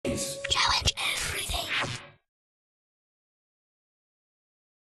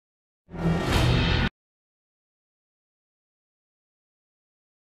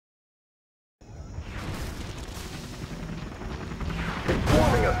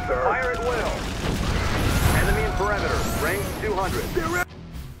sir. Fire at will. Enemy in perimeter. Range 200.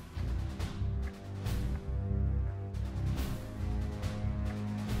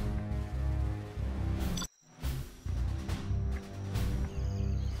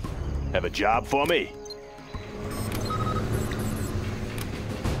 Have a job for me?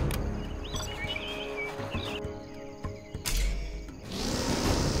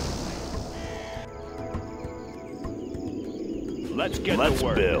 Let's get to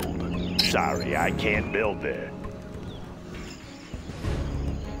work. Build. Sorry, I can't build there.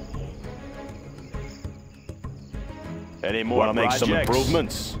 Any more Wanna make some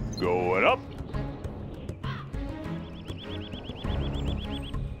improvements? Going up.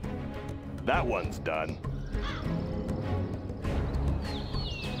 That one's done.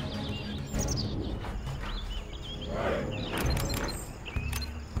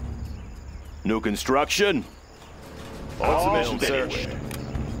 New construction? What's the All mission, sir?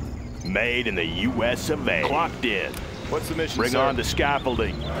 finished. Made in the U.S. of A. Clocked in. What's the mission, Bring sir? on the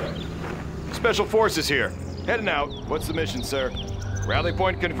scaffolding. Special Forces here. Heading out. What's the mission, sir? Rally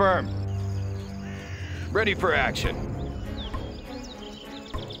point confirmed. Ready for action.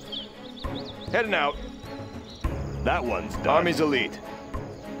 Heading out. That one's done. Army's elite.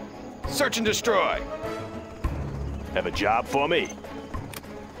 Search and destroy. Have a job for me?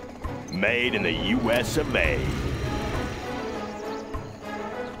 Made in the U.S. of A.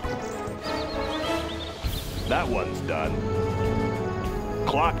 That one's done.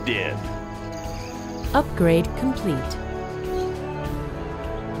 Clocked in. Upgrade complete.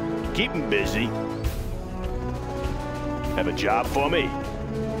 Keep 'em busy. Have a job for me?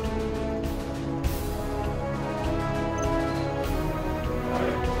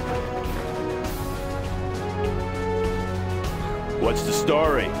 What's the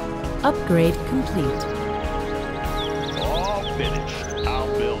story? Upgrade complete. All finished.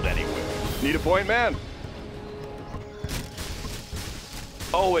 I'll build anywhere. Need a point man?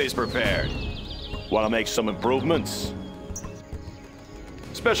 Always prepared. Want to make some improvements?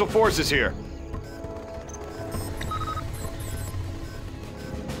 Special Forces here.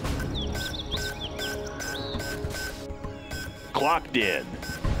 Clocked in.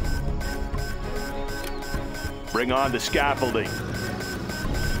 Bring on the scaffolding.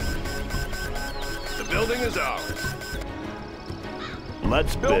 The building is ours.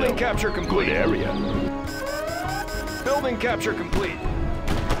 Let's Building build. capture complete. Good area. Building capture complete.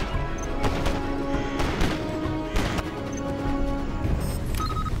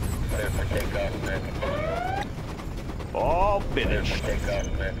 All finished.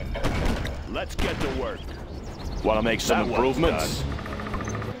 Let's get to work. Want to make some improvements?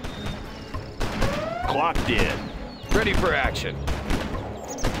 Clocked in. Ready for action.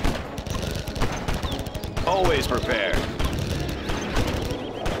 Always prepared.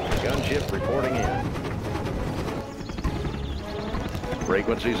 Gunship reporting in.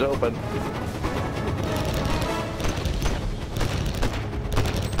 Frequencies open.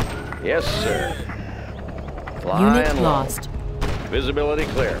 Yes, sir. Fly Unit and low. lost. Visibility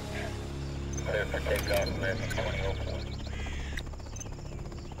clear.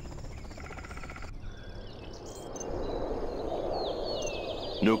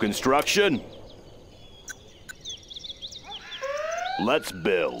 New construction? Let's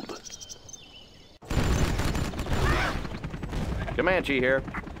build. Comanche here.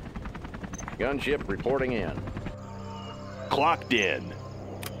 Gunship reporting in. Clocked in.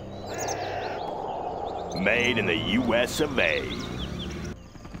 Made in the U.S. of A.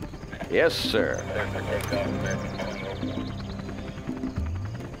 Yes, sir.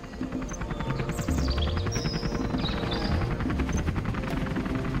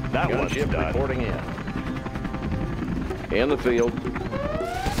 That one's Gunship done. reporting in the field.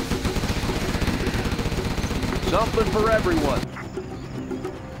 Something for everyone.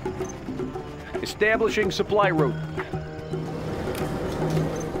 Establishing supply route.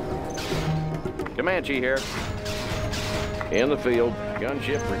 Comanche here. In the field.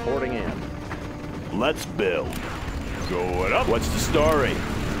 Gunship reporting in. Let's build. Going up. What's the story?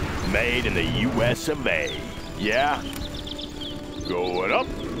 Made in the U.S. of A. Yeah? Going up.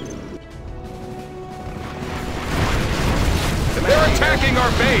 They're attacking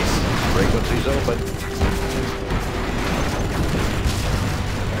our base. Frequencies open.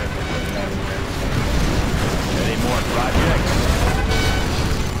 Any more projects?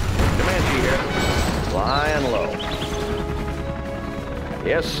 Comanche here. Flying low.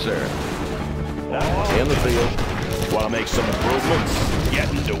 Yes, sir. In the field. Want to make some improvements?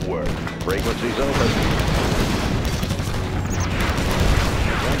 Getting to work. Frequencies open.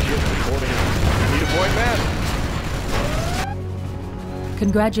 Gunship reporting in. Need a point man.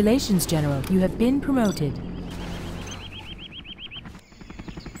 Congratulations, General. You have been promoted.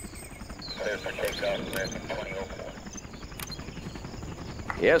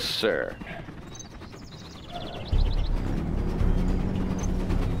 Yes, sir.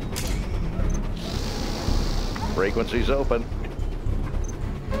 Frequency's open.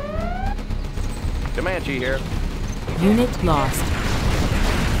 Comanche here. Unit lost.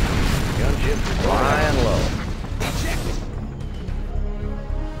 Gunship flying low.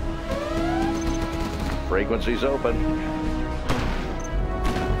 Frequency's open.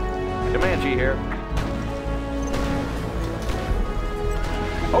 Comanche here.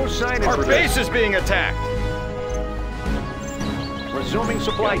 Oh, signage Our for base this. is being attacked. Resuming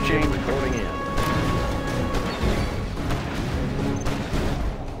supply chain. Reporting in.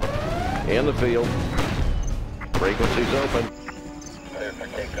 In the field. Frequency's open.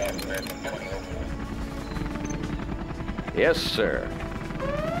 Yes, sir.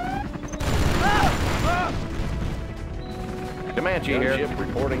 Comanche here. Gunship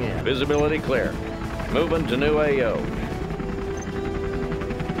reporting in. Visibility clear. Moving to new AO.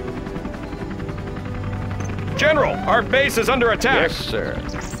 General, our base is under attack. Yes, sir.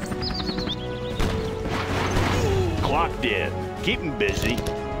 Clocked in. Keep 'em busy.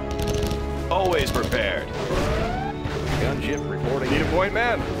 Always prepared. Gunship reporting Need in. a point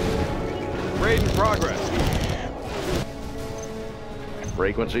man. Raid in progress.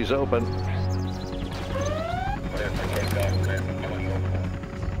 Frequency's open.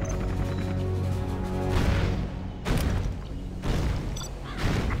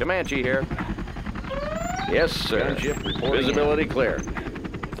 Comanche here. Yes, sir. Gunship reporting. Visibility clear.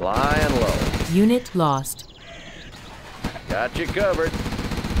 Flying low. Unit lost. Got you covered.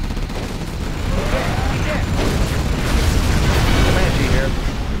 Comanche here.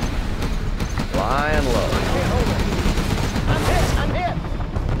 Flying low. I'm hit!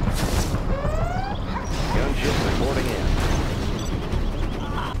 Gunship reporting in.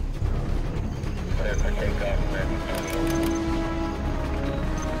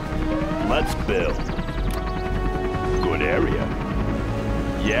 Let's build. Good area.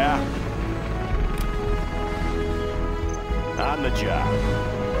 Yeah. On the job.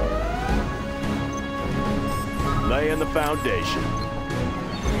 Laying the foundation.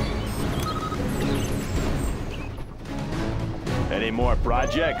 Any more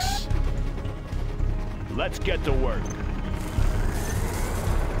projects? Let's get to work.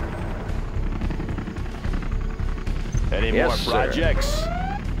 Any Yes, more sir. projects?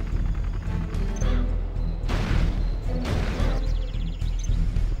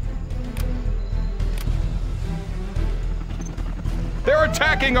 They're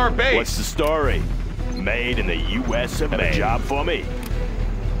attacking our base. What's the story? Made in the U.S. of A. Have a job for me?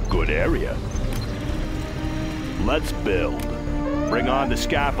 Good area. Let's build. Bring on the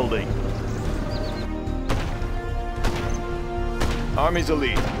scaffolding. Army's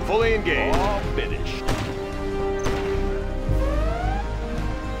elite, fully engaged. All finished.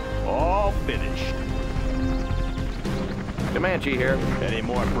 All finished. Comanche here. Any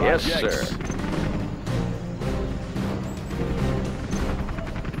more Yes, projects? sir.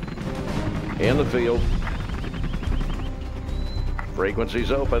 In the field.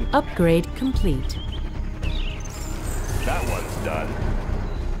 Frequency's open. Upgrade complete. That one's done.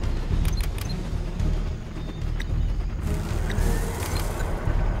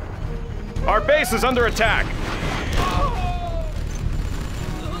 Our base is under attack.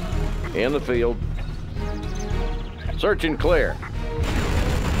 In the field. Search and clear.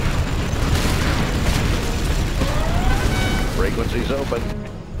 Frequency's open.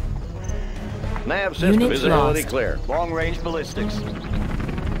 Nav system Unit visibility lost. clear. Long-range ballistics.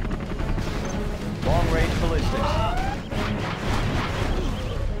 Long-range ballistics.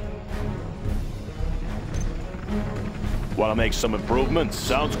 Want to make some improvements?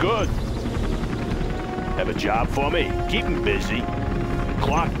 Sounds good. Have a job for me? Keep 'em busy.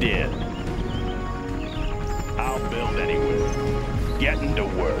 Clocked in. I'll build anywhere. Getting to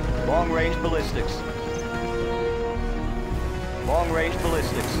work. Long-range ballistics. Long-range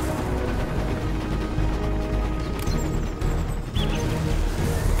ballistics.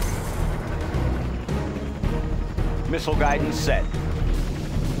 Missile guidance set.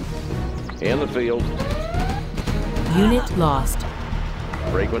 In the field. Unit lost.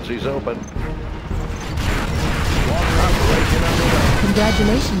 Frequency's open. Operation underway.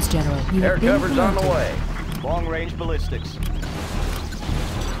 Congratulations, General. You Air have been cover's on the promoted. way. Long-range ballistics.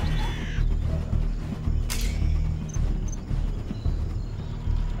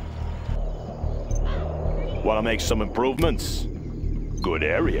 Want to make some improvements? Good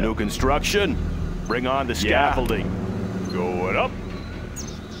area. New construction? Bring on the scaffolding. Going up.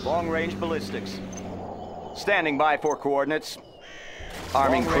 Long-range ballistics. Standing by for coordinates.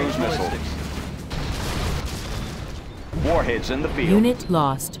 Arming cruise missiles. Warheads in the field. Unit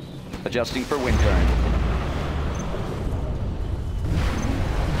lost. Adjusting for wind current.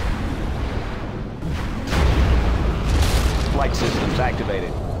 Flight systems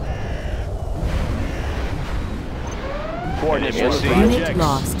activated. Coordinates Any more received. Unit projects?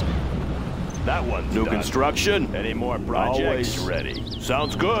 lost. That one's New done. construction? Any more projects? Always ready.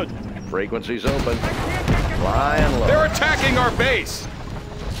 Sounds good. Frequencies open. Flying low. They're attacking our base!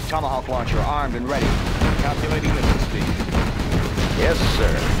 Tomahawk launcher armed and ready. Calculating missile speed. Yes,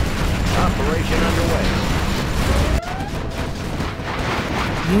 sir. Operation underway.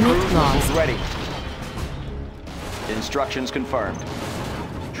 Unit Cruise lost. missiles ready. Instructions confirmed.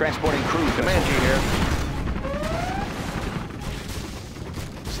 Transporting cruise Comanche here.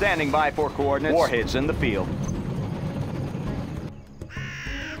 Standing by for coordinates. Warheads in the field.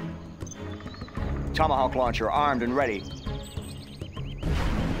 Tomahawk launcher armed and ready.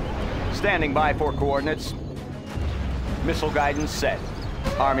 Standing by for coordinates. Missile guidance set.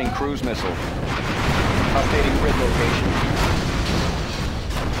 Arming cruise missile. Updating grid location.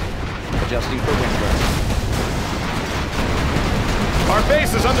 Adjusting for wind current. Our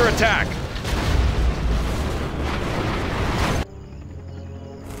base is under attack!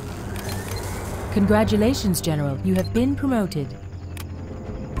 Congratulations, General. You have been promoted.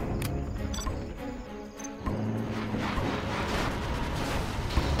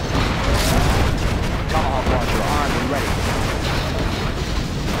 Tomahawk launcher armed and ready.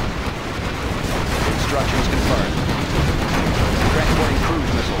 Instructions confirmed. Transporting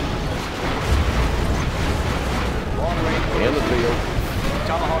cruise missile. Long range. In the field.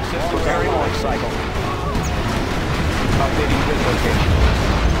 Tomahawk system carry launch cycle. Updating grid location.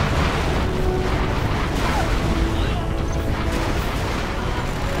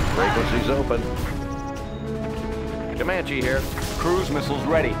 Frequencies open. Comanche here. Cruise missiles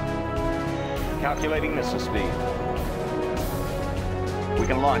ready. Calculating missile speed. We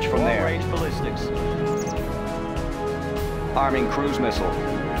can launch from there. Long-range ballistics. Arming cruise missile.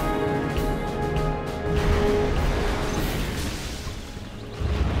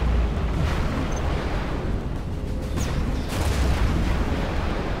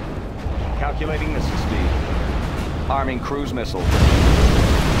 Calculating missile speed. Arming cruise missile.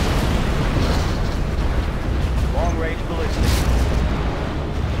 Long-range ballistics.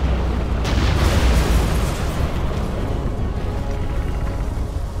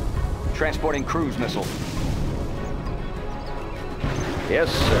 Transporting cruise missile. Yes,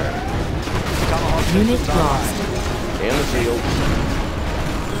 sir. Tomahawk Unit systems online. lost. In the field.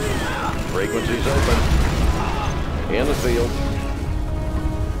 Frequencies open. In the field.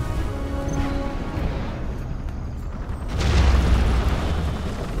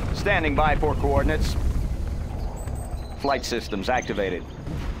 Standing by for coordinates. Flight systems activated.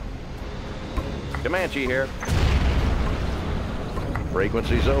 Comanche here.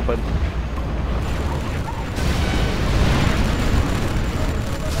 Frequencies open.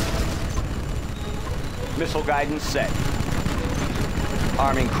 Missile guidance set.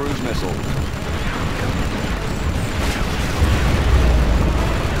 Arming cruise missile.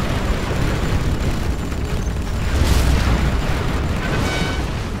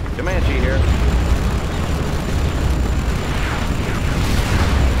 Comanche here.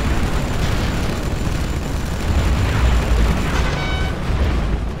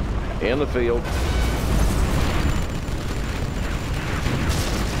 In the field.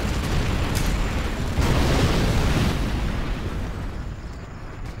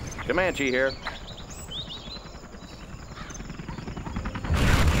 Comanche here.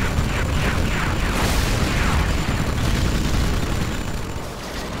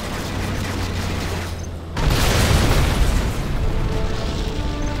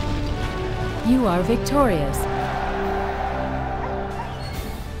 You are victorious.